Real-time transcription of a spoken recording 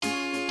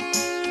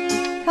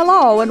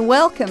Hello and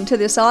welcome to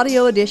this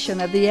audio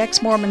edition of the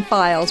Ex-Mormon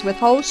Files with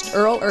host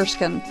Earl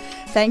Erskine.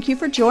 Thank you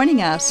for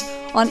joining us.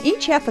 On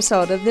each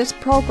episode of this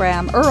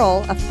program,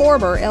 Earl, a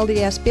former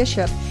LDS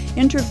bishop,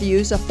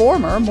 interviews a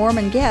former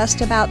Mormon guest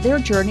about their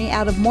journey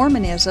out of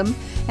Mormonism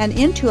and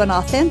into an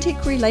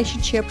authentic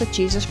relationship with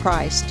Jesus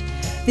Christ.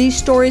 These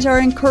stories are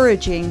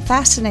encouraging,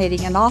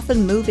 fascinating, and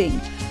often moving.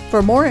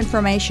 For more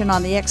information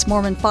on the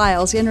Ex-Mormon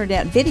Files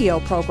internet video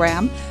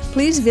program,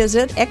 please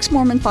visit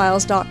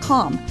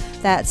exmormonfiles.com.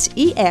 That's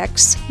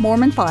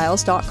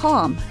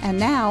exmormonfiles.com. And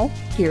now,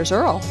 here's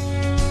Earl.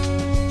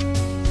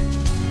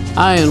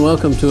 Hi, and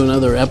welcome to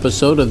another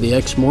episode of the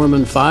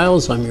Ex-Mormon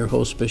Files. I'm your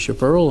host,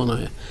 Bishop Earl, and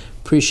I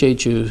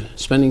appreciate you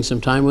spending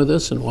some time with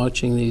us and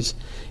watching these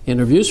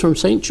interviews from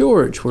St.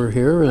 George. We're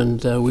here,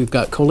 and we've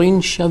got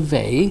Colleen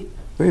Chauvet,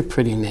 very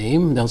pretty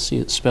name. They'll see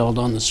it spelled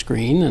on the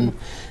screen,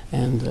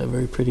 and a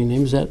very pretty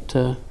name. Is that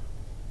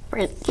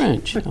French?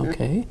 French,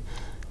 okay.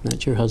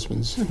 That's your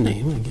husband's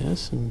name, I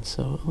guess, and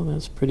so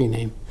that's a pretty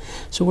name.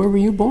 So where were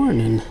you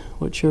born, and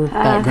what's your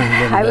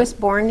background? I was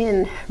born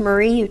in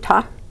Murray,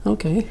 Utah.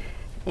 Okay.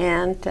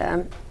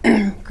 And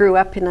grew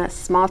up in a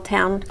small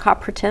town,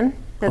 Copperton,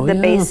 at the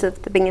base of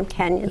the Bingham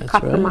Canyon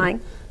copper mine.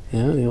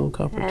 Yeah, the old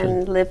Copperton.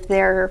 And lived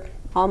there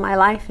all my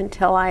life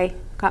until I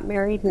got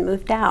married and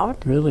moved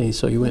out. Really?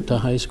 So you went to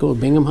high school,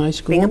 Bingham High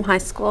School? Bingham High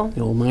School.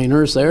 The old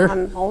miners there?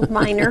 I'm an old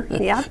miner,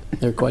 yeah.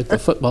 They're quite the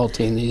football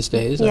team these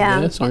days,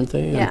 I guess, aren't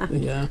they? Yeah.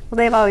 Yeah. Well,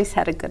 they've always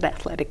had a good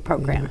athletic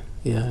program.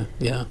 Yeah.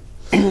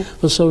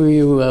 Well, so were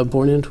you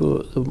born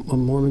into a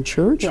Mormon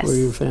church? Yes. Were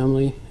your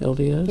family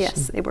LDS?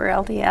 Yes, they were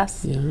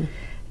LDS. Yeah.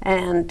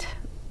 And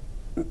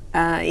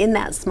in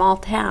that small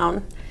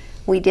town,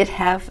 we did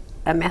have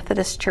a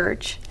Methodist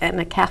church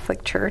and a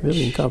Catholic church.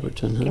 Really, in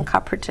Copperton, huh? In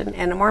Copperton,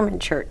 and a Mormon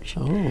church.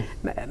 Oh.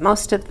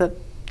 Most of the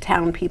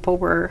town people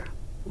were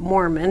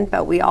Mormon,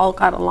 but we all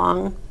got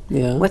along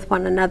with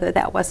one another.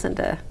 That wasn't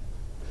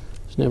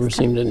It's never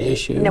seemed an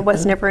issue. It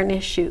was never an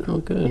issue. Oh,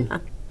 good. Yeah.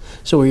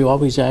 So were you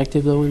always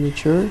active, though, in the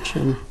church?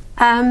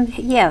 And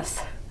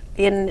yes.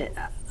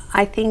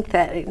 I think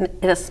that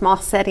in a small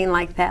setting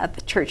like that,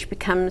 the church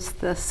becomes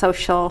the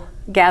social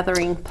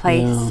gathering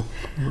place.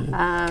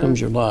 Yeah. Becomes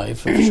your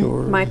life, for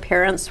sure. My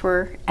parents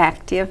were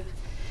active,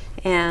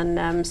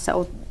 and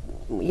so,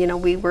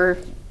 we were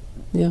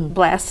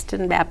blessed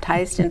and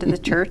baptized into the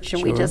church,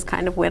 and we just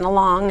kind of went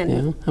along.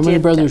 And How many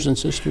brothers and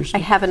sisters? I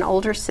have an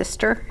older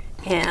sister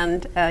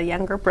and a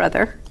younger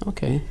brother.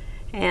 Okay.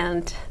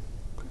 And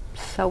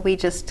so we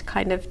just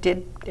kind of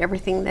did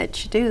everything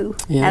that you do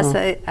as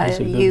a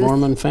good youth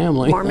Mormon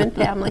family. Mormon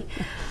family.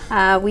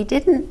 We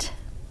didn't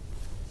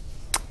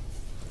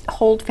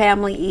hold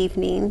family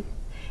evening,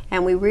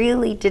 and we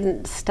really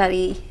didn't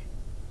study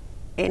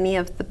any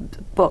of the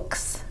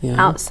books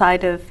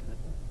outside of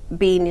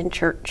being in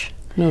church.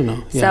 No.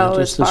 Yeah, so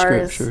just as the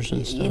far scriptures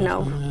as, and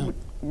stuff.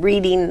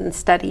 reading and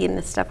studying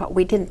and stuff,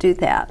 we didn't do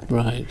that.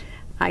 Right.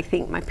 I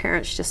think my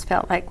parents just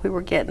felt like we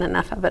were getting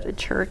enough of it at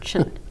church,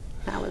 and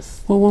that was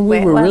Well, when the we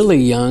way were it was. really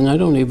young, I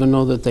don't even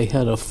know that they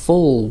had a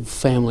full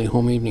family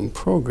home evening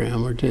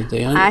program, or did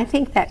they? I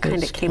think that kind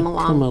of It's came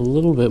along. Come a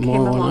little bit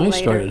more when I later.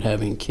 started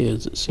having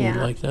kids. It seemed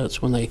like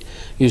that's when they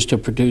used to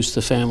produce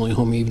the family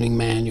home evening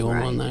manual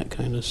and that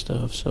kind of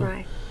stuff. So,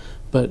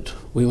 but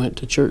we went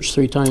to church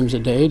 3 times a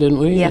day, didn't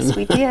we? Yes,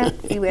 we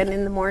did. We went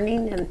in the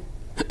morning and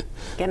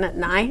again at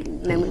night,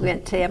 and then we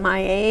went to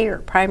MIA or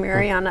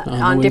primary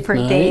on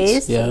different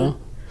days. Yeah.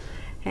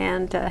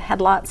 And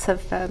had lots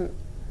of.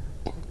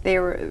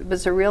 It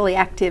was a really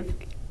active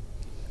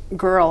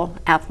girl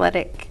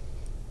athletic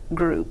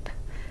group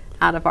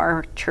out of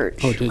our church,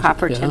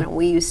 Copperton, and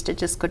we used to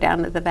just go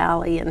down to the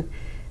valley and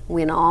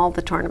win all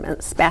the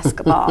tournaments,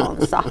 basketball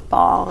and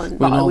softball and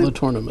win all the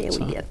tournaments.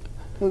 Yeah, we did.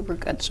 We were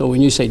good. So when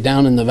you say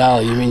down in the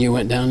valley, you mean you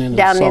went down into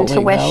Salt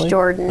Lake West Valley?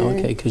 Jordan.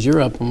 Okay, because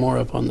you're more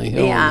up on the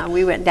hill. Yeah,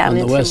 we went down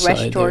into West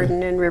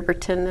Jordan there. and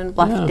Riverton and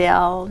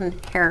Bluffdale and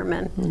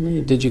Harriman.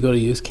 Well, did you go to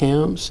youth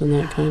camps and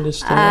that kind of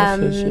stuff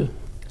as a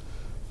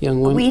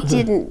young one? We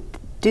didn't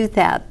do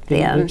that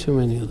then. Didn't do too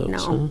many of those.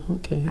 No. Huh?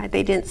 Okay.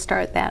 They didn't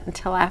start that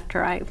until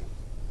after I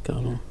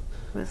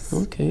was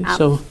Okay, out.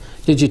 so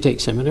did you take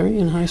seminary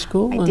in high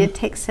school? I did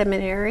take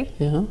seminary.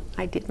 Yeah.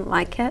 I didn't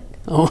like it.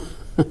 Oh.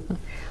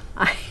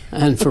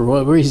 And for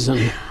what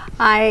reason?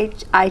 I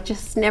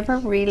just never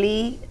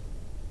really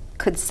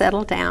could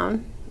settle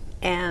down,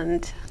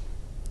 and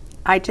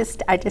I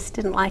just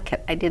didn't like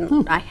it.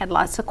 I had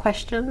lots of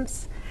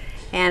questions,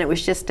 and it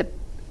was just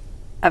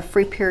a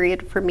free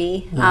period for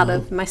me out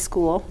of my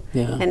school.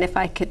 Yeah. And if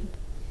I could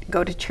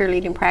go to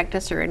cheerleading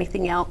practice or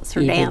anything else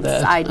or You did dance,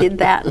 that. I did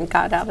that and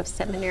got out of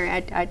seminary.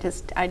 I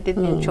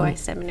didn't enjoy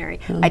seminary.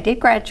 I did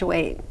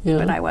graduate,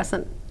 but I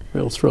wasn't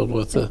real thrilled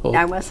with the whole.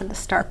 I wasn't a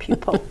star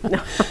pupil. No.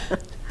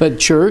 But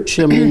church,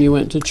 I mean, you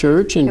went to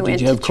church, and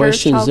did you have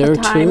questions there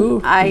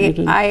too?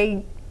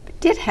 I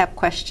did have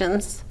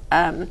questions.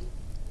 Of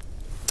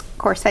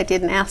course, I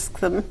didn't ask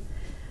them,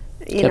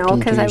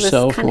 because I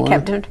was kind of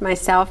kept them to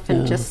myself,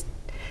 and just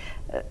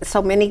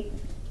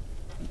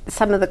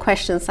some of the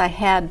questions I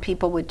had,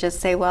 people would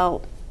just say,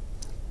 well,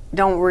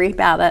 don't worry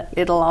about it.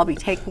 It'll all be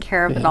taken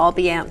care of. Yeah. It'll all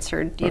be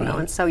answered, you know.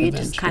 And so you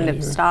just kind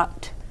of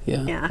stopped.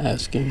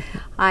 Asking.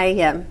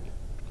 I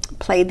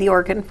played the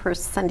organ for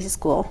Sunday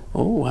school.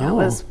 Oh, wow. That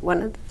was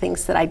one of the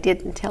things that I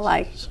did until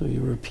I So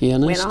you were a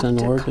pianist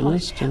and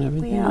organist college. and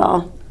everything?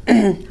 Well,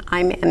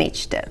 I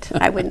managed it.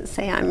 I wouldn't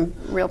say I'm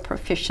real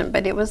proficient,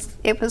 but it was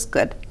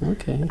good.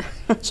 Okay.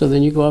 So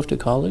then you go off to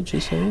college,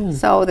 you say?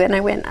 So then I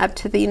went up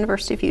to the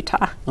University of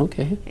Utah.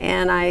 Okay.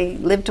 And I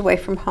lived away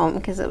from home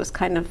because it was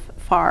kind of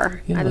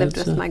far. Yeah, I lived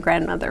with my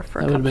grandmother for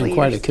a couple of years. That would have been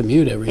quite a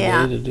commute every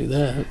day to do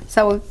that.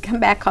 So we'd come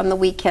back on the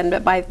weekend,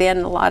 but by then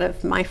a lot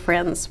of my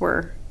friends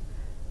were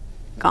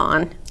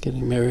gone.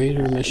 Getting married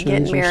or missions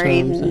Getting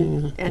married or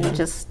something. and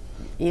just,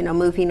 you know,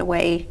 moving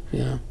away.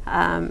 Yeah.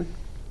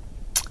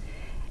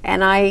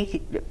 And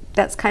I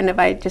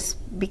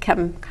just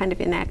become kind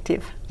of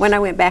inactive. When I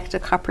went back to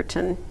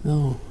Copperton,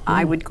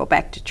 I would go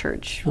back to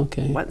church once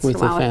in a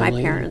while with my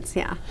parents,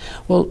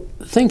 Well,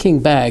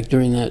 thinking back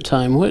during that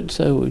time, we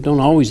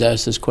don't always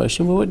ask this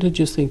question, but what did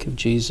you think of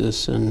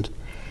Jesus and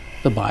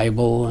the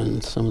Bible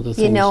and some of the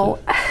things? You know,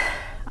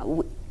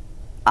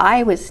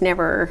 I was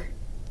never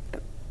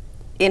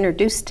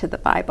introduced to the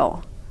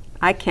Bible.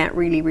 I can't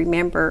really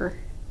remember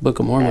Book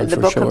of Mormon the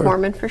Book of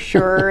Mormon for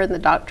sure, and the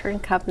Doctrine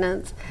and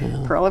Covenants,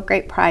 Pearl of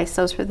Great Price.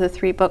 Those were the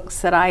three books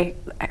that I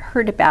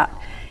heard about,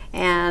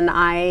 and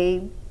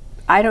I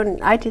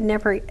did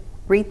never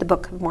read the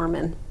Book of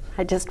Mormon.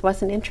 I just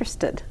wasn't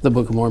interested. The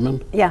Book of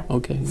Mormon? Yeah.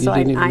 Okay. You so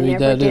didn't even read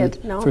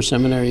that for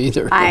seminary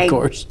either, of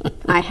course.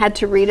 I had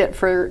to read it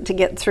to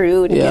get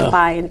through and get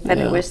by, but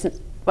it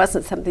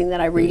wasn't something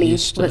that I really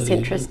was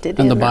interested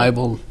in. And the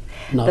Bible?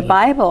 The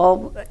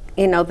Bible,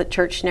 you know, the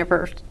church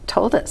never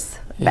told us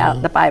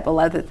about the Bible,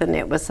 other than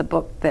it was a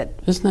book that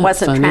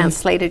wasn't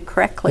translated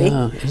correctly.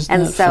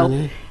 And so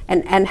funny?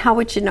 And how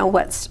would you know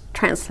what's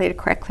translated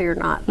correctly or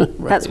not?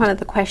 That's one of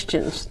the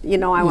questions, you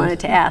know, I wanted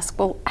to ask.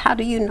 Well, how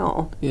do you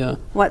know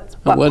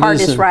what part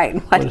is right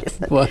and what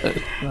isn't?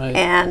 Right.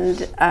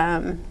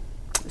 And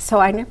so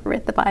I never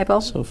read the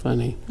Bible. So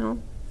funny. No.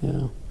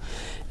 Yeah.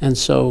 And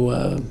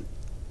so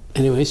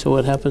anyway, so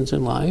what happens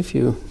in life?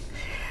 You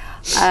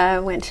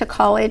went to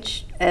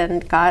college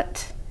and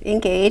got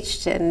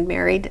engaged and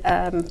married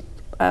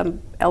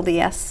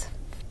LDS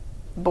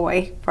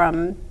boy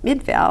from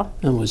Midvale.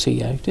 And was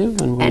he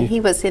active? And he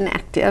was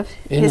inactive.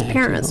 His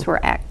parents were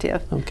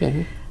active.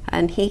 Okay.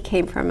 And he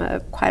came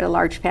from quite a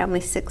large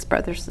family, 6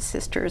 brothers and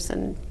sisters,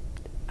 and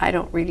I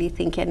don't really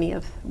think any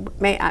of,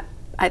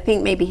 I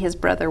think maybe his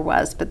brother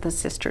was, but the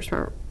sisters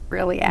weren't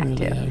really active.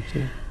 Really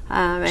active.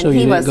 And so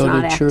he you was didn't go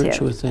not to church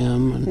active. with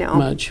them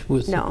much?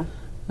 No,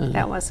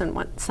 that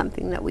wasn't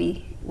something that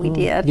we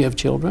did. Do you have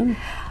children?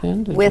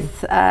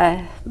 With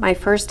my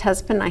first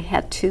husband, I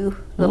had 2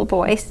 little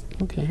boys.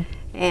 Okay.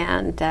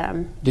 And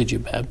did you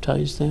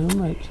baptize them?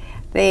 When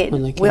they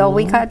came we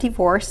along? got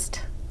divorced.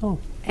 Oh.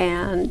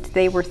 And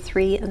they were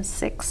 3 and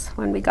 6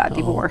 when we got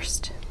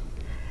divorced.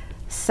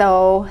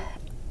 So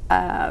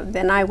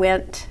then I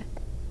went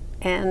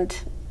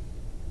and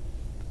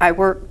I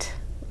worked.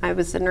 I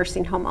was a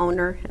nursing home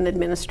owner and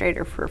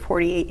administrator for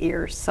 48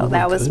 years. So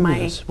that was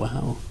my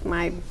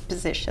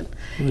position.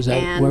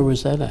 Where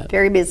was that at?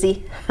 Very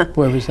busy.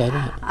 Where was that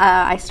at?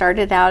 I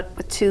started out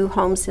with 2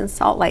 homes in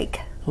Salt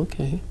Lake.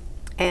 Okay.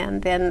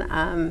 And then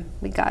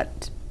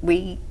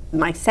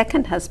my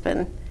second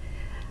husband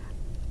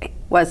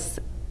was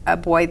a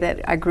boy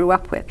that I grew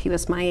up with. He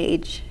was my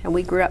age, and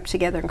we grew up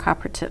together in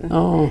Copperton.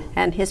 Oh.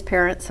 And his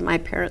parents and my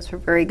parents were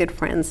very good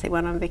friends. They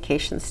went on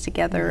vacations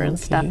together and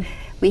stuff.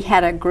 We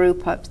had a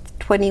group of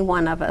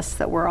 21 of us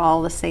that were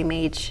all the same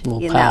age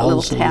in that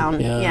little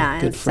town.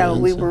 And so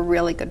we were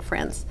really good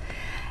friends.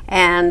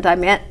 And I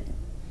met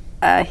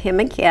him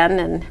again,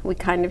 and we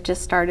kind of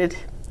just started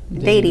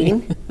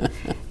dating.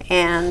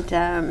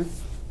 And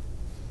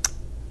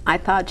I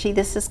thought, gee,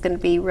 this is going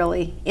to be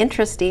really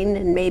interesting,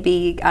 and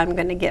maybe I'm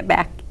going to get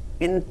back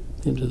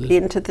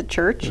into the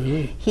church.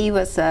 Really? He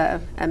was a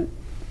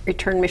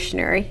returned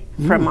missionary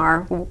from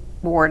our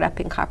ward up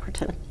in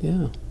Copperton.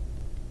 Yeah.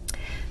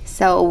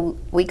 So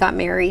we got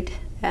married.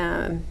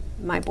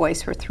 My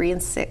boys were 3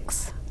 and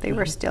 6. They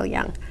were still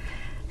young.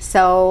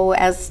 So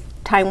as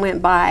time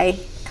went by,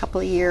 a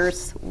couple of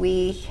years,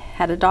 we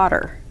had a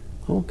daughter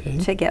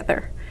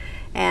together.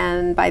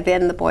 And by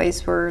then the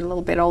boys were a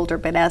little bit older,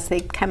 but as they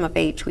came of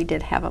age, we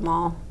did have them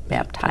all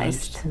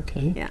baptized.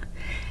 Okay. Yeah.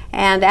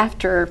 And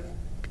after,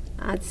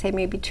 I'd say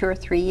maybe 2 or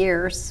 3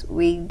 years,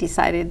 we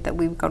decided that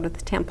we would go to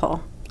the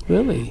temple.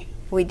 Really?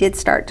 We did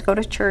start to go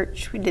to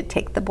church. We did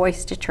take the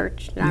boys to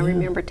church. And I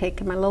remember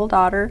taking my little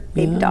daughter,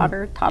 baby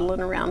daughter,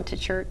 toddling around to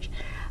church.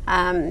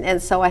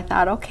 And so I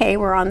thought, okay,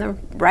 we're on the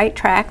right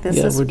track. This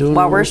is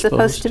what we're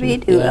supposed to be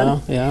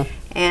doing. Yeah.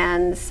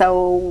 And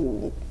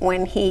so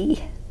when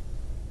he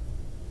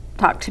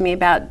talked to me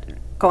about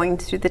going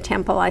through the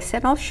temple, I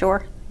said, oh,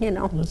 sure,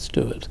 let's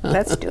do it.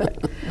 Let's do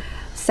it.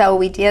 So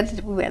we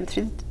did. We went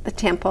through the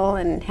temple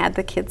and had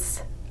the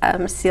kids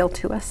sealed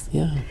to us.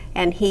 Yeah.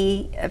 And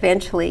he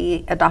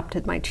eventually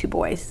adopted my 2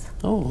 boys.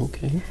 Oh,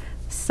 okay.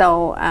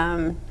 So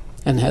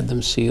And had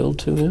them sealed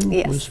to him?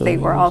 Yes, they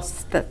were all,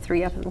 the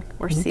three of them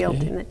were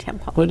sealed in the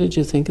temple. What did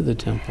you think of the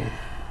temple?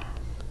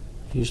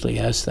 I usually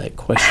ask that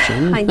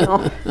question. I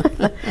know.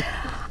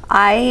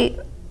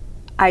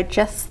 I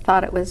just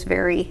thought it was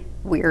very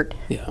weird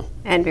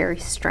and very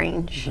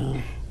strange.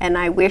 Yeah. And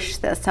I wish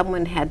that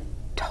someone had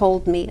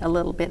told me a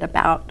little bit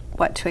about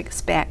what to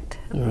expect.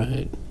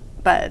 Right.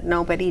 But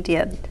nobody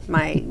did.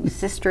 My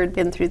sister had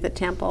been through the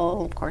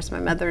temple, of course my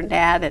mother and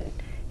dad, and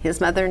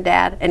his mother and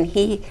dad, and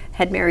he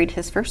had married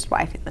his first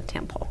wife in the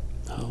temple.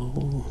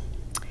 Oh.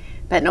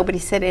 But nobody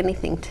said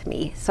anything to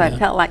me, so I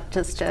felt like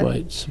just a...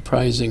 Quite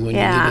surprising when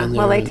you get in there.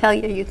 Well, they tell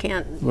you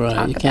can't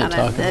talk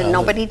about it, and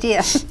nobody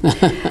did.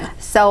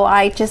 So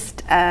I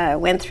just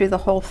went through the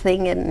whole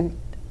thing, and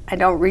I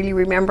don't really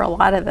remember a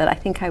lot of it. I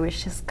think I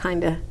was just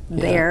kind of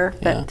there,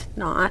 but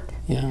not.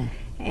 Yeah.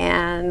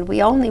 And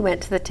we only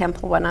went to the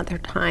temple one other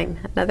time.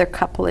 Another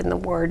couple in the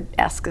ward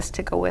asked us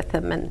to go with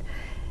them,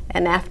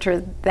 and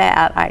after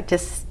that, I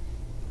just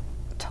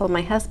told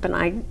my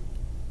husband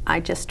I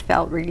just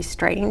felt really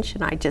strange,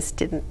 and I just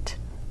didn't.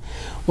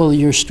 Well,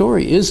 your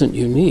story isn't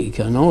unique.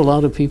 I know a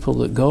lot of people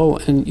that go,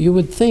 and you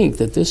would think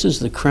that this is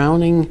the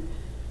crowning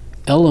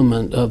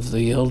element of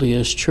the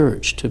LDS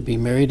Church, to be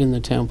married in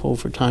the temple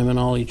for time and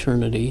all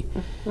eternity.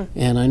 Mm-hmm.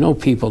 And I know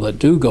people that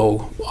do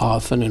go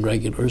often and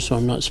regular, so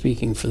I'm not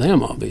speaking for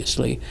them,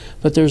 obviously.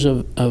 But there's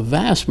a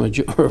vast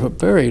majority, or a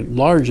very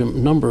large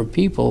number of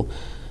people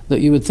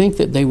that you would think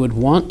that they would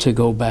want to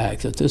go back,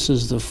 that this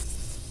is the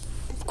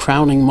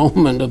crowning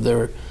moment of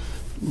their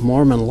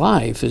Mormon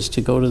life, is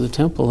to go to the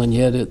temple, and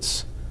yet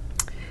it's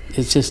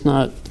just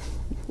not.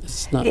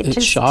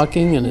 It's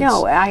shocking, and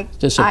it's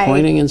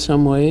disappointing in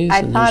some ways.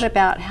 I thought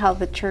about how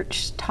the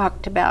church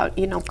talked about,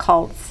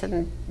 cults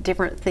and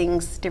different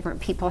things.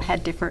 Different people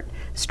had different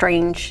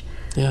strange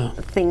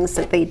things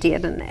that they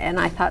did, and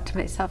I thought to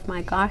myself,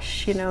 my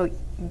gosh,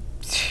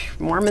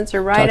 Mormons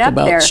are right up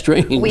there.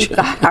 Strange. We've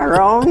got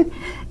our own,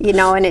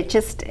 and it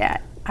just,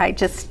 I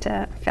just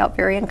felt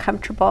very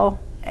uncomfortable.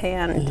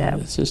 And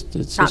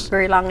it's not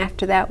very long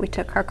after that, we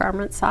took our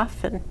garments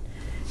off and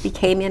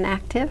became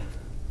inactive.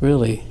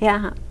 Really?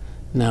 Yeah.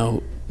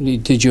 Now,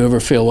 did you ever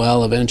feel,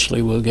 well,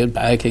 eventually we'll get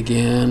back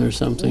again or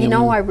something?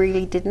 I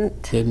really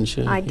didn't. Didn't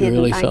you? I didn't. You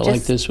really felt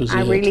like this was it?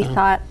 I really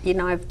thought,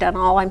 I've done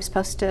all I'm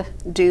supposed to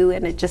do,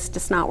 and it just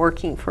is not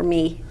working for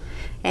me.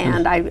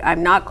 And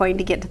I'm not going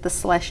to get to the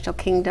celestial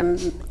kingdom,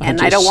 and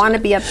I don't want to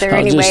be up there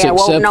anyway. I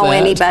won't know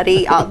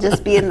anybody. I'll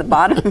just be in the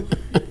bottom.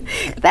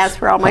 That's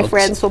where all my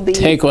friends will be.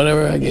 Take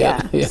whatever I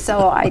get. Yeah.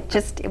 So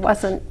it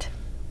wasn't.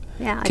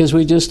 Yeah. Because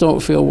we just don't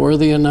feel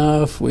worthy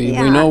enough. We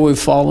know we've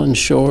fallen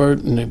short,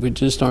 and we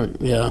just aren't.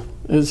 Yeah.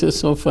 It's just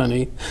so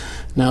funny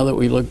now that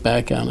we look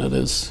back on it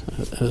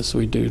as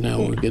we do now.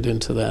 We'll get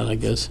into that, I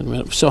guess, in a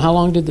minute. So how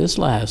long did this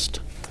last?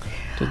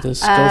 Did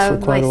this go for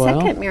quite a while?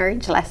 My second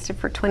marriage lasted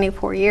for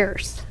 24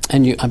 years.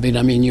 And you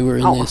were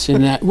in this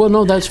well,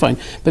 no, that's fine.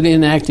 But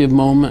inactive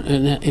moment,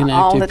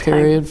 inactive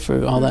period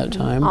for all that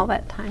time. All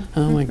that time.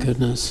 Oh my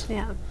goodness.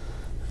 Yeah.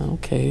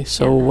 Okay,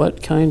 so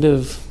what kind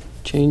of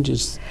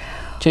changes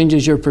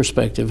your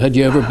perspective? Had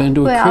you ever been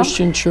to a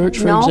Christian church,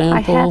 for example? No, I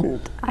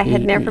hadn't. I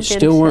had never been.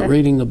 Still weren't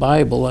reading the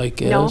Bible, I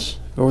guess,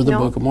 or the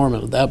Book of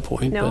Mormon at that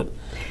point. No.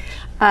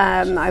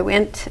 But I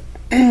went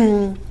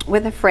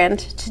with a friend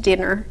to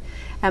dinner.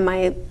 And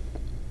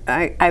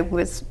I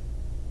was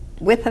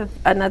with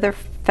another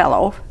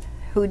fellow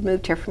who'd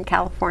moved here from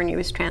California. He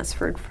was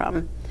transferred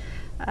from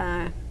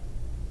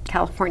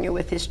California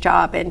with his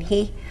job, and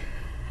he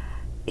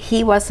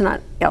was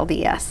not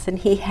LDS, and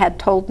he had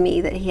told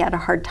me that he had a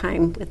hard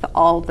time with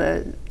all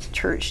the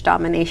church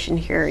domination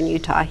here in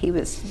Utah. He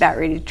was about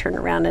ready to turn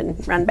around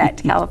and run back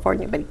to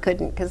California, but he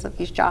couldn't because of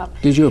his job.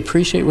 Did you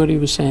appreciate what he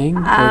was saying,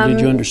 or did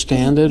you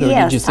understand it, or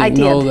yes, did you think,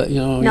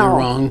 you're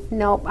wrong?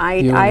 No, I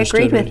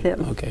agreed with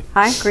him. Okay.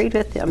 I agreed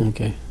with him.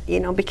 Okay.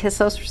 Because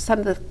those were some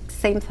of the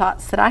same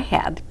thoughts that I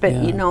had. But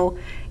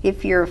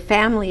if your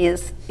family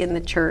is in the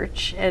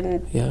church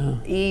and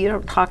you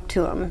don't talk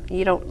to them,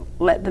 you don't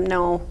let them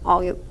know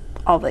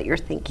all that you're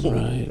thinking.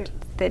 Right.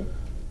 They'd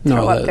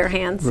throw up their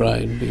hands.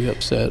 Right, and be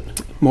upset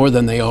more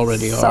than they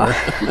already are.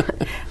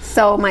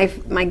 So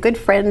my good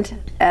friend,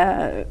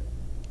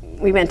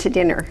 we went to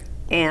dinner,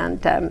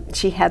 and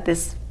she had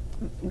this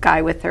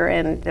guy with her,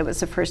 and it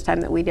was the first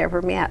time that we'd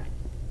ever met.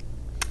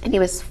 And he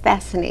was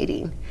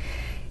fascinating.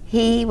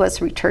 He was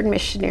a returned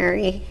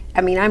missionary.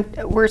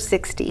 We're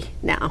 60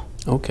 now.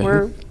 Okay.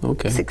 We're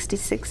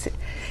 66.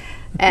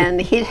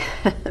 And he'd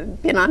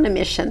been on a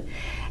mission.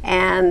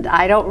 And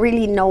I don't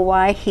really know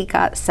why he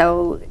got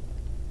so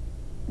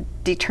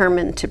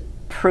determined to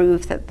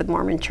prove that the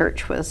Mormon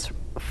Church was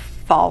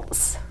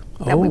false,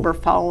 that we were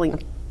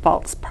following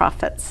false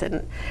prophets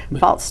and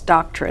false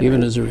doctrine.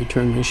 Even as a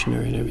returned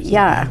missionary and everything.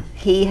 Yeah,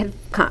 he had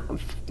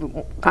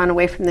gone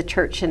away from the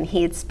church, and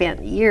he had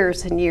spent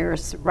years and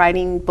years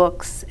writing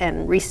books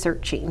and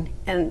researching,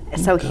 and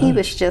so he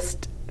was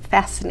just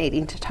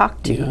fascinating to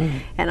talk to. Yeah.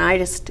 And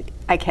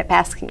I kept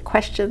asking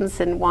questions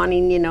and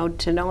wanting,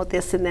 to know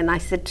this, and then I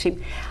said to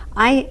him,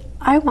 I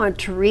want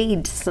to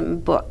read some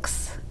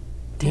books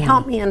to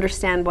help me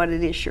understand what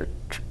it is you're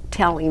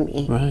telling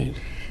me. Right.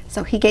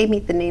 So he gave me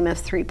the name of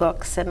 3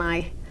 books, and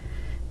I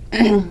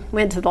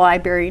went to the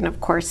library, and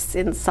of course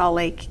in Salt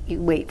Lake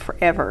you wait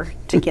forever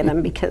to get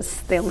them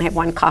because they only have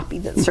 1 copy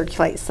that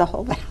circulates the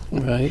whole valley.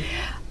 Right.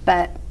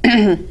 But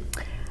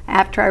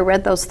after I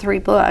read those 3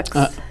 books...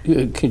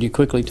 could you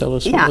quickly tell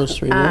us what those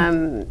 3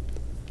 were?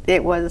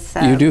 It was...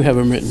 you do have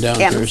them written down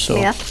Emma here.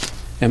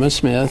 Smith. Emma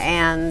Smith.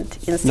 And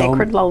In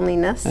Sacred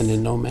Loneliness. And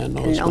in No Man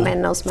Knows No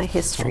Man Knows My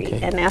History.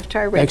 Okay. And after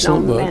I read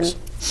Excellent No books.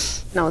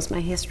 Man Knows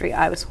My History,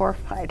 I was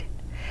horrified.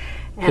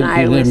 And I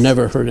had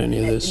never heard any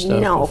of this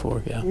stuff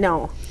before. Yeah.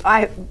 No.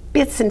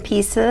 Bits and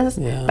pieces,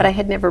 but I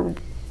had never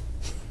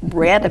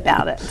read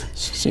about it.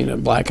 Seen it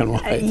in black and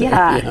white.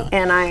 Yeah.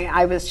 And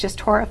I was just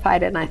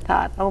horrified, and I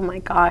thought, oh my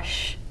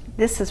gosh,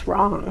 this is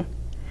wrong.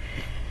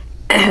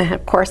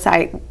 Of course,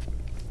 I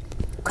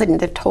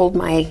couldn't have told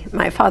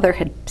my father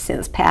had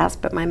since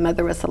passed, but my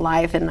mother was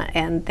alive,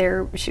 and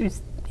she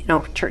was,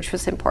 church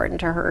was important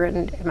to her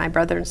and my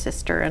brother and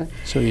sister. And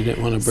so you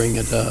didn't want to bring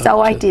it up?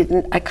 So I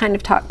didn't. I kind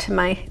of talked to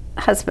my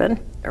husband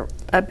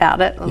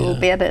about it a little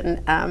bit,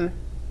 and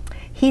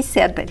he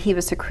said that he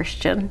was a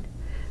Christian,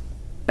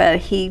 but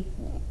he,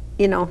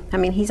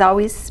 he's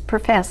always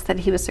professed that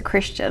he was a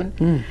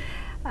Christian,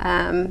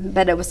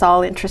 but it was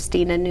all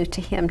interesting and new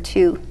to him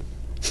too.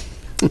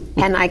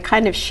 And I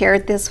kind of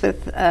shared this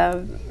with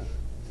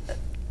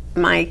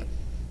my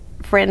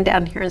friend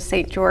down here in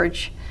St.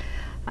 George,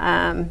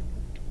 and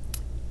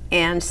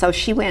so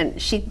she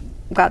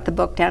got the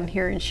book down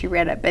here and she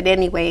read it. But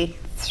anyway,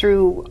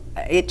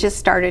 it just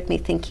started me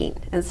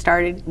thinking and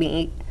started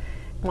me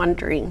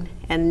wondering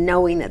and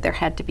knowing that there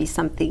had to be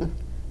something.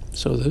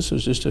 So this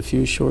was just a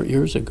few short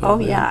years ago. Oh,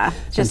 yeah.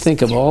 And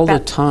think of all the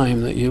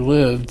time that you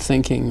lived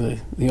thinking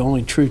the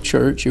only true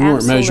church, you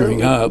weren't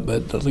measuring up,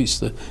 but at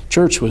least the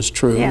church was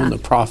true and the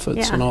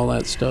prophets and all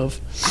that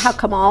stuff. How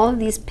come all of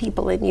these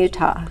people in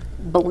Utah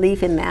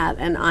believe in that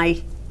and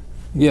I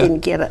didn't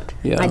get it?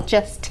 I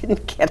just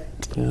didn't get it.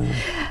 Yeah.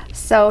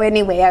 So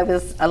anyway, I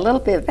was a little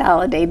bit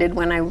validated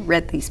when I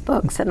read these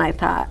books, and I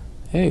thought,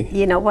 hey,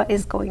 what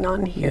is going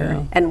on here?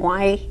 Yeah. And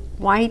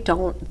why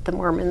don't the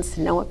Mormons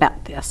know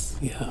about this?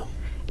 Yeah.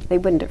 They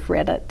wouldn't have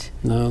read it.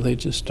 No, they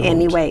just don't.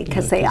 Anyway,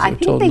 because I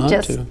think they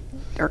just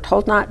are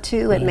told not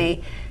to, and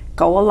they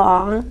go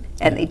along,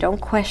 and they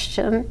don't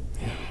question,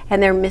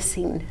 and they're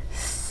missing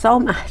so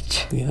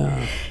much.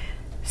 Yeah.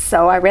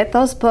 So I read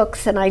those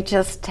books, and I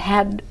just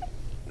had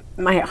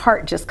my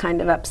heart just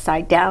kind of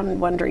upside down,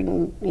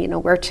 wondering,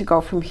 where to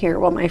go from here.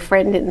 Well, my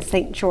friend in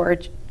St.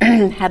 George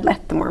had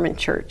left the Mormon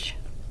church,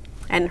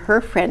 and her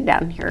friend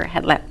down here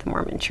had left the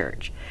Mormon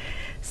church.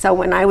 So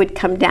when I would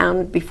come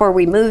down, before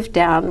we moved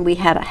down, we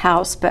had a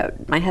house,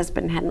 but my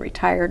husband hadn't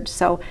retired,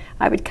 so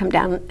I would come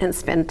down and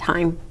spend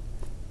time.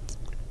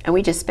 And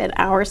we just spent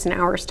hours and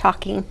hours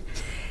talking,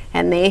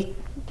 and they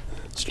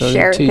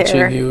shared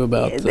teaching you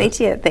about they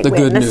did. They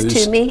witnessed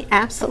to me,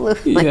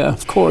 absolutely. Yeah,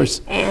 of course.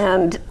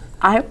 And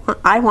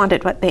I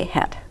wanted what they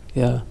had.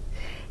 Yeah.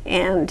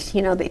 And,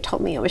 they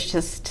told me it was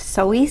just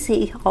so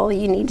easy. All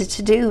you needed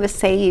to do was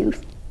say you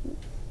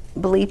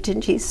believed in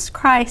Jesus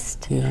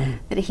Christ,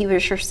 that he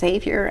was your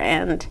Savior.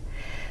 And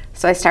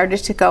so I started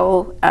to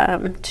go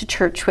to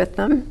church with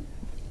them.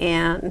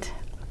 And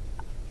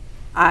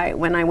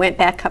when I went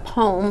back up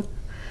home,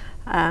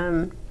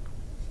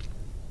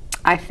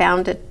 I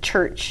found a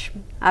church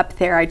up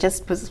there. I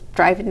just was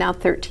driving down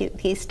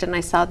 13th East, and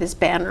I saw this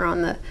banner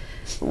on the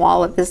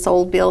wall of this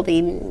old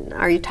building.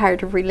 Are you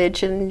tired of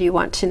religion? Do you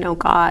want to know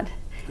God?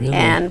 Really?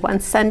 And one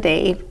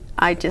Sunday,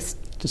 I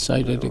just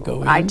decided to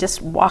go in. I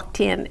just walked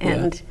in,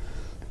 and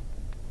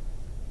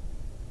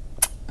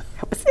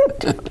that was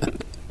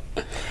it.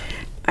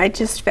 I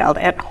just felt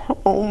at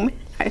home.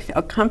 I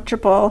felt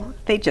comfortable.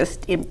 They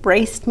just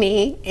embraced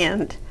me,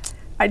 and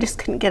I just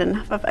couldn't get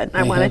enough of it. And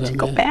I wanted to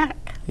go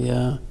back.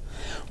 Yeah.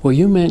 Well,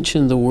 you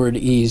mentioned the word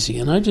easy,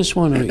 and I just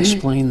want to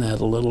explain that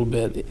a little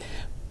bit.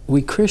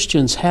 We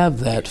Christians have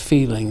that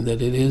feeling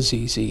that it is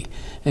easy,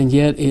 and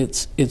yet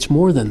it's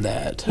more than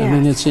that. Yes. I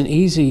mean,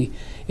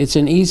 it's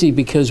an easy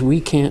because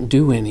we can't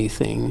do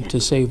anything to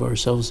save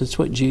ourselves. It's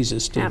what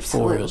Jesus did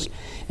for us.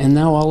 And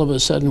now all of a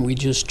sudden we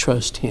just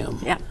trust him,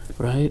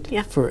 right?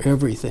 Yeah. For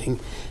everything.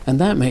 And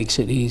that makes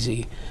it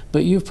easy.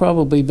 But you've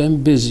probably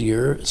been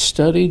busier,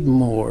 studied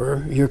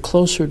more, you're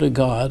closer to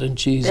God and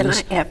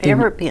Jesus than I have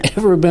ever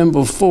been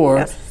before.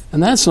 Yes.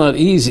 And that's not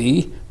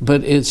easy,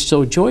 but it's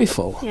so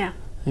joyful. Yeah.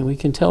 And we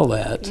can tell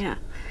that. Yeah.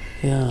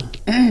 Yeah.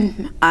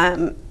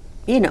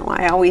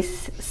 I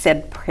always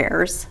said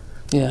prayers.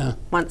 Yeah.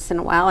 Once in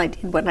a while I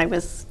did when I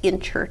was in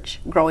church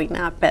growing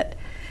up, but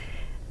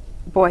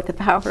boy, the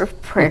power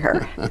of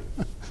prayer.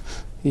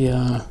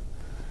 Yeah.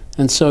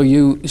 And so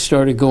you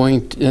started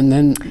going, and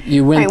then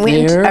you went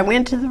there? I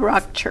went to the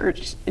Rock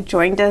Church,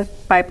 joined a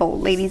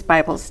ladies'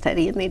 Bible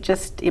study, and they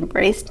just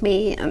embraced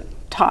me and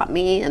taught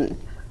me and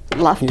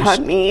loved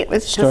on me. It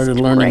was started just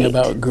learning great.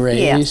 About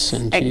grace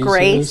and Jesus.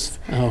 Grace.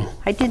 Oh.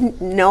 I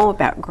didn't know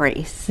about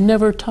grace.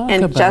 Never talk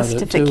and about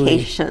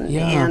justification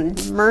it,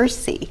 and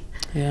mercy.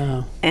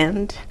 Yeah.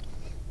 And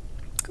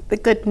the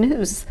good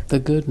news. The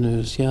good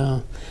news, yeah.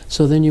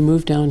 So then you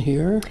moved down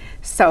here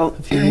So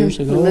a few years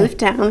ago? We moved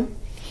down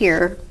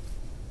here.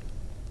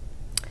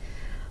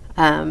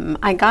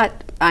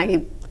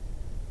 I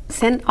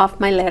sent off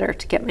my letter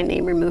to get my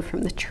name removed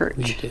from the church.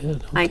 You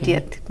did? Okay. I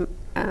did.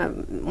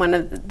 One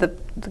of the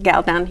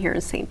gal down here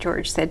in St.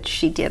 George said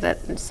she did it,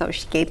 and so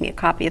she gave me a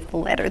copy of the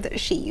letter that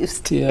she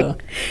used. Yeah.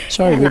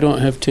 Sorry, we don't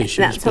have tissues.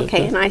 That's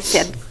okay. And I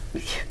said,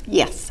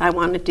 yes, I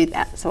want to do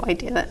that, so I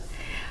did it.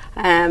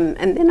 And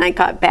then I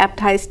got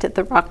baptized at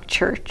the Rock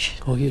Church.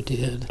 Oh, you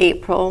did?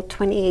 April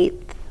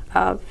 28th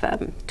of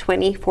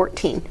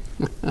 2014.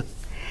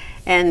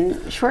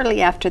 And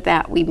shortly after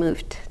that, we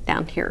moved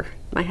down here.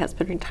 My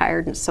husband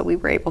retired, and so we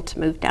were able to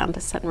move down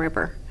to Sun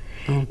River.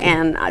 Okay.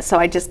 And so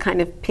I just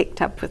kind of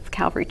picked up with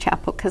Calvary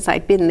Chapel because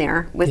I'd been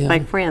there with my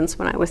friends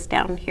when I was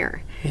down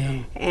here.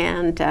 Yeah.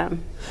 And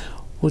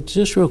well,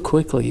 just real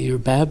quickly, your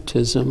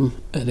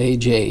baptism at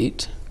age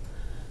 8,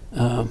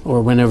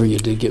 or whenever you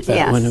did get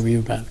back, whenever you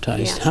were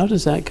baptized, how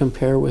does that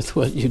compare with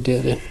what you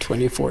did in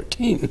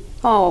 2014?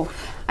 Oh,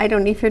 I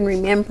don't even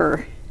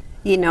remember,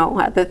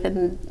 other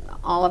than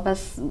all of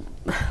us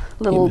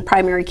little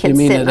primary kids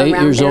sitting around. You mean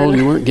at 8 years old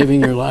you weren't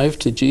giving your life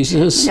to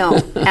Jesus? No,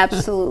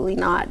 absolutely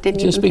not.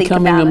 Didn't just even think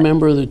becoming about a it.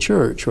 member of the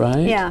church,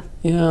 right? Yeah.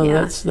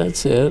 Yeah,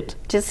 that's it.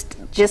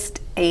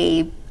 Just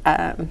a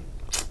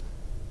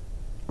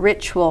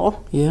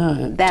ritual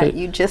that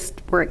you just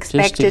were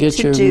expected to do. Just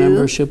to get your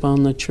membership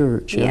on the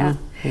church. Yeah.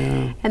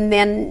 And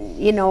then,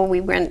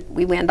 we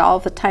went all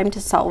the time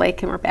to Salt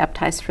Lake and were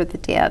baptized for the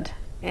dead.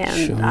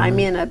 And I'm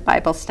in a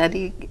Bible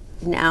study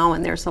now,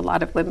 and there's a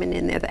lot of women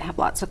in there that have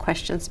lots of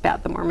questions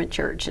about the Mormon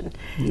Church, and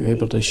you're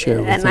able to share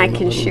with them. And I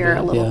can share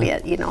a little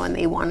bit, and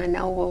they want to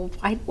know, well,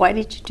 why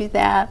did you do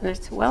that? And I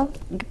said, well,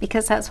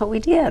 because that's what we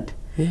did.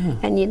 Yeah.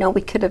 And we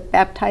could have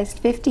baptized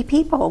 50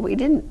 people. We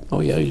didn't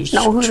you just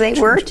know who they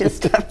were.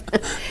 Just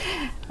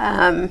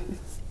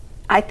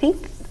I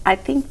think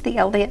the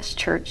LDS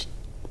Church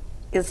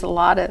is a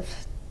lot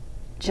of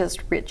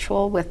just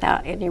ritual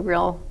without any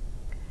real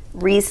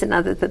reason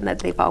other than that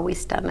they've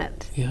always done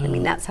it. I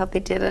mean, that's how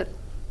they did it.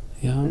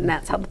 And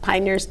that's how the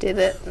pioneers did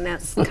it, and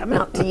that's come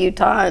out to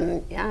Utah,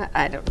 and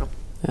I don't know.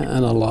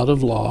 And a lot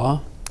of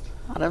law.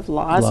 A lot of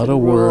laws, a lot of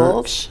rules,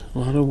 works, a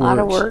lot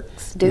of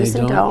works, do's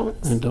and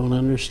don'ts, and don't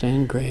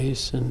understand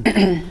grace, and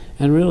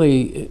and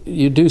really,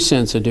 you do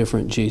sense a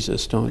different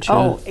Jesus, don't you?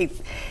 Oh,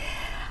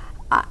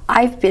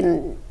 I've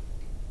been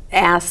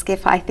asked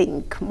if I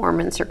think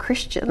Mormons are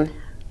Christian.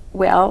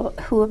 Well,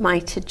 who am I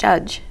to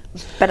judge?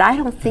 But I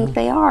don't think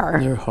they are.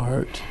 Their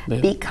heart,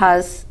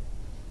 because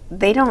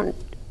they don't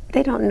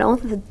know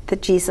the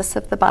Jesus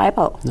of the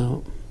Bible.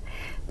 No.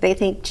 They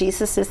think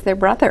Jesus is their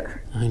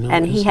brother. I know,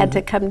 and he had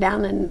to come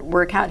down and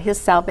work out his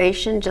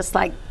salvation just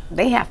like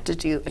they have to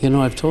do.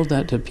 I've told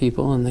that to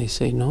people, and they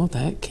say, no,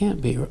 that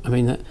can't be. I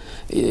mean,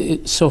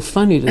 it's so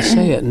funny to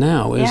say it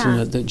now, isn't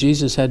it? That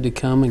Jesus had to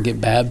come and get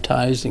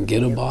baptized and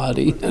get a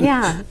body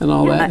and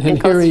all that.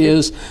 And here he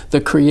is,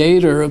 the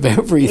creator of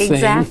everything.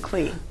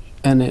 Exactly.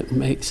 And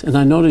and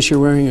I notice you're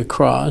wearing a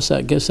cross.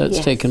 I guess that's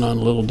taken on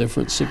a little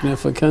different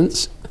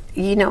significance.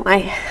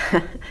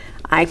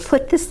 I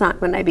put this on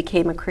when I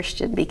became a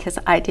Christian because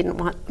I didn't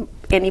want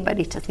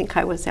anybody to think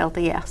I was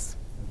LDS.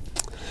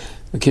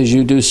 Because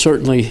you do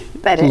certainly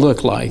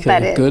look like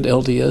a good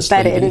LDS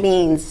but lady. But it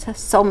means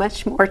so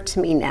much more to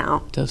me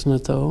now. Doesn't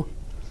it, though?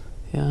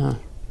 Yeah.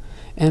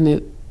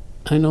 And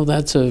I know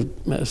that's a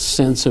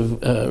sense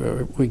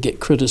of, we get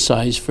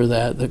criticized for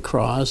that, the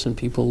cross, and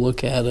people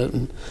look at it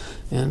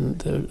and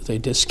they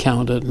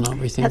discount it and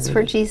everything. That's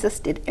where Jesus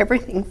did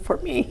everything for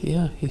me.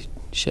 Yeah, he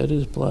shed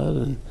his blood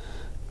and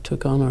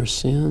took on our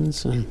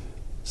sins, and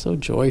so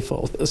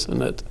joyful,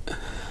 isn't it?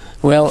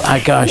 Well,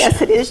 gosh.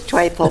 Yes, it is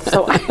joyful.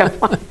 So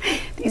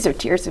these are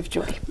tears of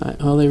joy.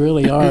 Oh, they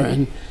really are.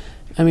 And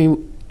I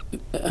mean,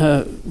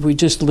 we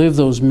just live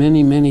those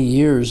many, many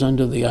years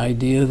under the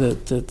idea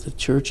that the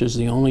church is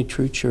the only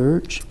true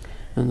church,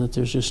 and that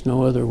there's just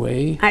no other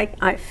way.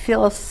 I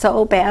feel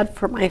so bad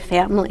for my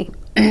family,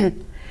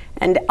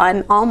 and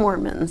on all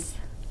Mormons.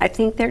 I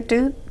think they're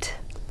duped.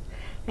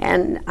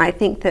 And I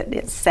think that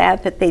it's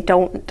sad that they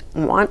don't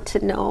want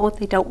to know,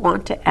 they don't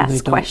want to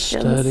ask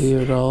questions. They don't study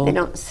at all. They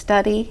don't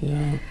study.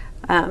 Yeah.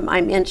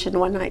 I mentioned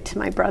one night to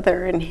my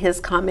brother, and his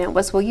comment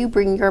was, well, you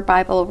bring your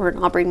Bible over and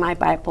I'll bring my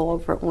Bible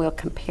over and we'll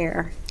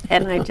compare.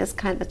 And I just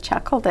kind of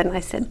chuckled and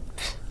I said,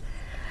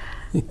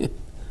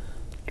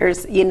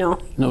 there's, no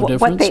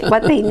difference.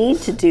 what they need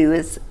to do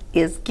is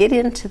get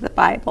into the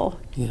Bible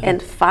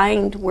and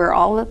find where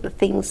all of the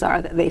things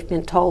are that they've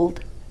been told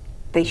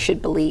they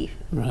should believe.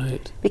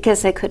 Right.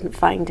 Because they couldn't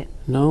find it.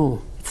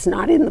 No. It's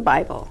not in the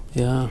Bible.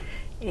 Yeah.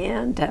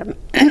 And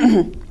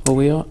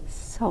well,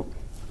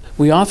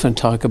 we often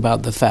talk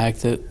about the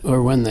fact that,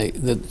 or when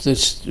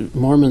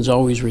Mormons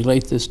always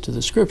relate this to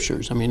the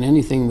Scriptures. I mean,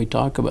 anything they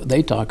talk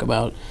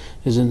about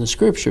is in the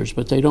Scriptures,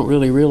 but they don't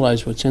really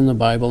realize what's in the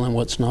Bible and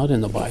what's not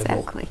in the Bible.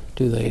 Exactly.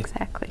 Do they?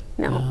 Exactly.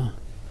 No.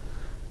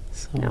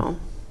 So. No.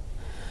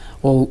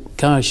 Well,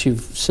 gosh,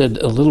 you've said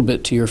a little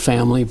bit to your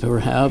family,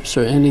 perhaps,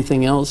 or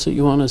anything else that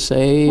you want to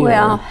say?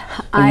 Well,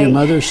 your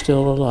mother's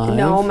still alive?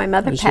 No, my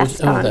mother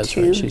passed on that's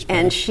too, right,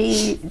 and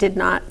she did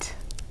not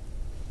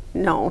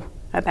know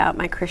about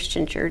my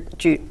Christian journey.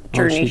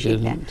 She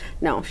didn't?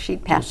 No,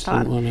 she'd passed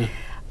on.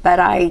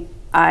 But I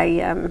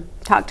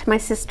talked to my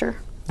sister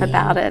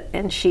about it,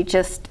 and she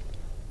just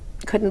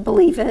couldn't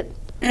believe it.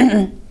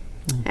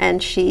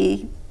 And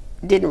she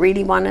didn't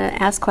really want to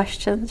ask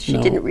questions. She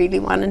didn't really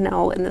want to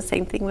know, and the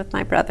same thing with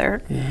my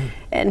brother. Yeah.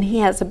 And he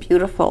has a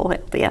beautiful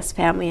LDS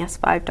family. He has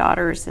 5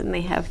 daughters, and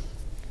they have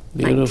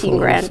Beautiful 19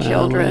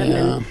 grandchildren.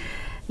 Family,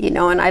 and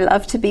and I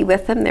love to be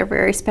with them. They're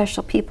very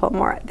special people.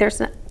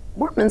 Mormons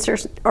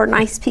are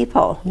nice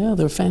people. Yeah,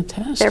 they're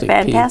fantastic. They're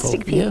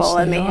fantastic people, yes,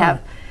 and they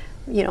have,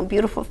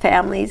 beautiful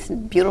families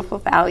and beautiful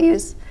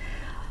values.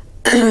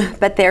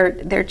 But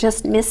they're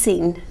just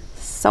missing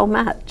so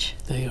much.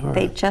 They are.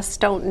 They just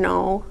don't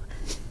know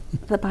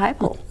the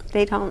Bible.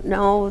 They don't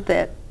know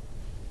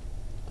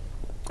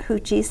who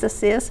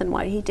Jesus is and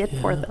what he did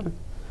for them.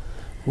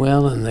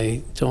 Well, and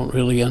they don't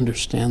really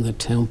understand the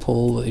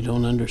temple. They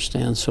don't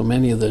understand so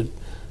many of the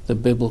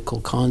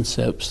biblical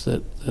concepts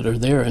that are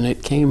there. And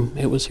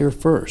it was here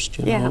first,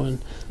 know,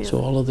 and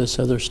so all of this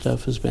other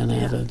stuff has been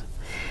added.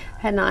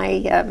 And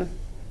I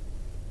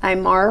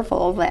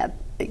marvel that,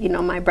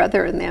 my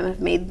brother and them have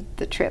made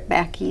the trip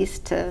back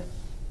east to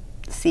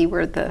see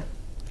where the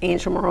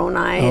Angel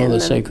Moroni and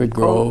the Sacred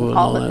Grove and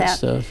all that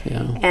stuff,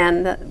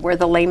 and where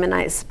the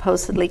Lamanites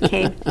supposedly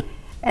came.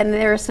 And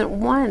there isn't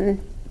one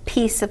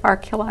piece of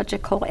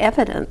archaeological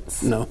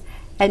evidence. No.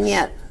 And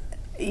yet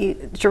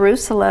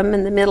Jerusalem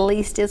in the Middle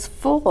East is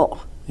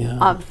full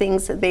of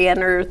things that they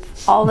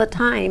unearth all the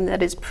time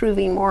that is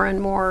proving more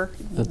and more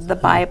the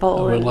Bible.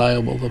 How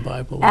reliable the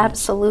Bible is.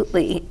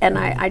 Absolutely. And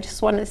I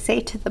just want to say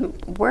to them,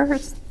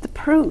 where's the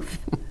proof?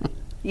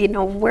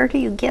 Where do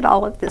you get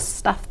all of this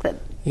stuff that...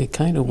 You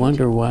kind of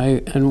wonder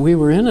why, and we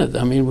were in it.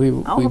 I mean, we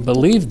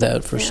believed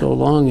that for so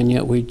long, and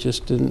yet we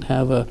just didn't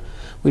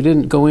we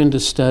didn't go into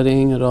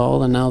studying at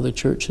all, and now the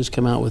church has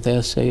come out with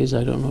essays.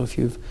 I don't know if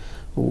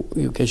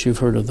because you've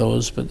heard of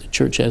those, but the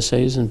church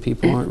essays, and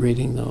people aren't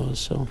reading those.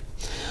 So,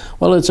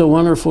 well, it's a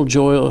wonderful,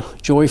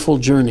 joyful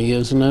journey,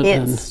 isn't it?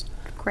 It's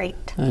great.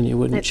 And you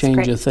wouldn't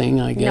change a thing,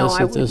 I guess,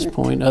 at this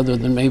point, other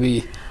than maybe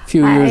a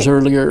few years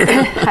earlier.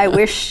 I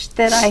wish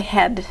that I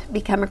had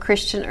become a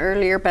Christian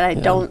earlier, but I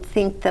don't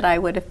think that I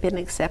would have been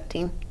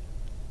accepting.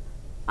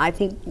 I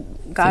think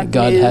God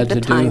knew had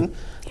the time.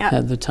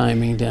 Had the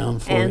timing down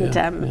for you.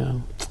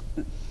 And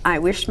I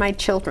wish my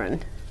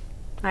children...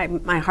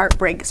 my heart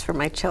breaks for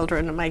my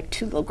children and my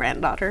 2 little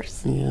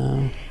granddaughters.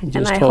 Yeah,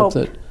 I hope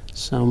that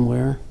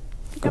somewhere...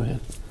 Go ahead.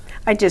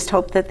 I just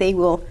hope that they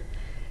will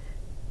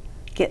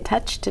get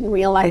touched and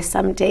realize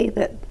someday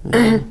that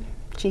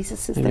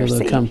Jesus is their Savior. Maybe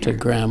they'll come to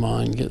Grandma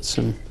and get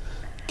some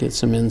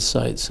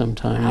insight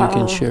sometime. You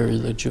can share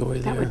the joy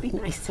there. That would be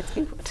nice if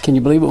you would. Can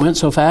you believe it went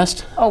so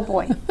fast? Oh,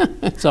 boy.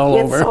 It's all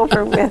over. It's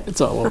over with.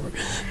 It's all over.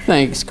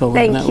 Thanks,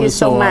 Colleen. Thank you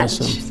so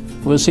much.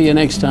 Awesome. We'll see you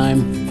next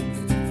time.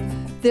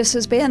 This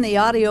has been the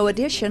audio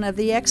edition of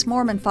the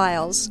Ex-Mormon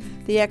Files.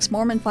 The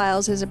Ex-Mormon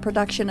Files is a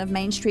production of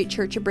Main Street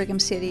Church of Brigham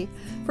City.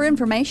 For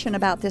information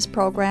about this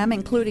program,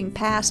 including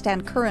past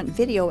and current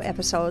video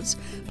episodes,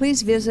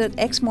 please visit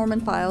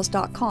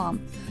exmormonfiles.com.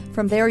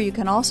 From there, you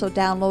can also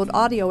download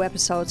audio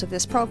episodes of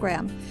this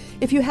program.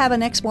 If you have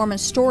an Ex-Mormon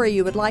story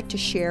you would like to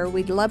share,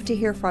 we'd love to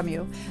hear from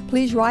you.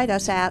 Please write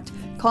us at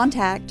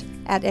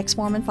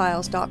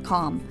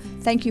contact@exmormonfiles.com.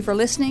 Thank you for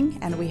listening,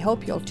 and we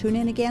hope you'll tune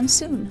in again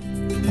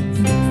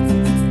soon.